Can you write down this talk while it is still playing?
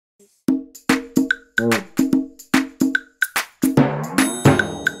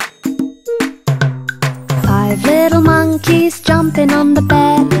Five little monkeys jumping on the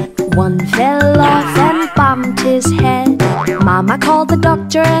bed. One fell off and bumped his head. Mama called the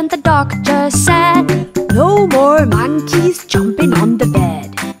doctor and the doctor said, "No more monkeys jumping on the bed."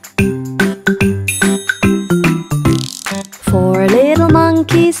 Four little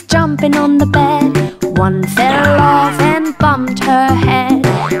monkeys jumping on the bed. One fell off and bumped her head.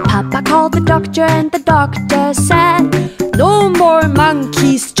 Papa called the doctor and the doctor said, "No more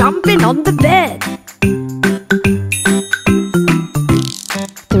monkeys jumping on the bed."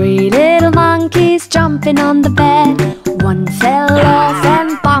 Three little monkeys jumping on the bed. One fell off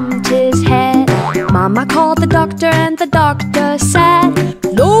and bumped his head. Mama called the doctor and the doctor said,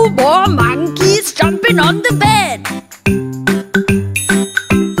 "No more monkeys jumping on the bed."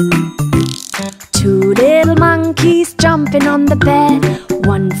 Two little monkeys jumping on the bed.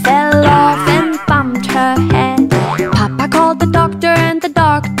 One fell off and bumped her head. Papa called the doctor and the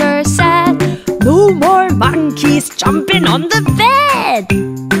doctor said, "No more monkeys jumping on the bed."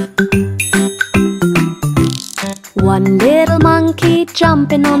 One little monkey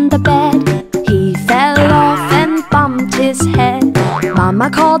jumping on the bed. He fell off and bumped his head. Mama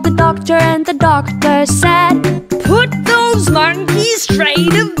called the doctor and the doctor said, "Put those monkeys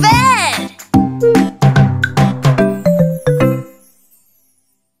straight to bed."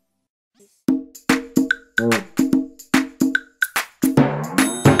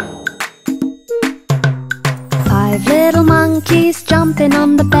 Five little monkeys jumping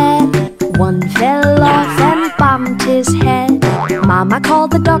on the bed. One fell off and bumped his head. Mama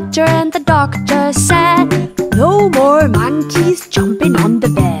called the doctor and the doctor said, "No more monkeys jumping on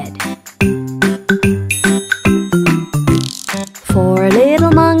the bed." Four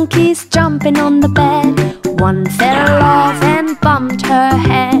little monkeys jumping on the bed. One fell off and bumped her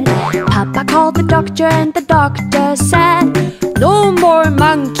head. Papa called the doctor and the doctor said, "No more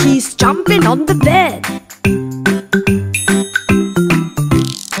monkeys jumping on the bed."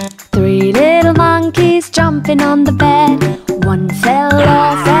 Three little monkeys jumping on the bed. One fell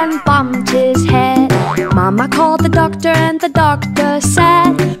off and bumped his head. Mama called the doctor and the doctor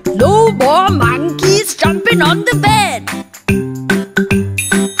said, "No more monkeys jumping on the bed."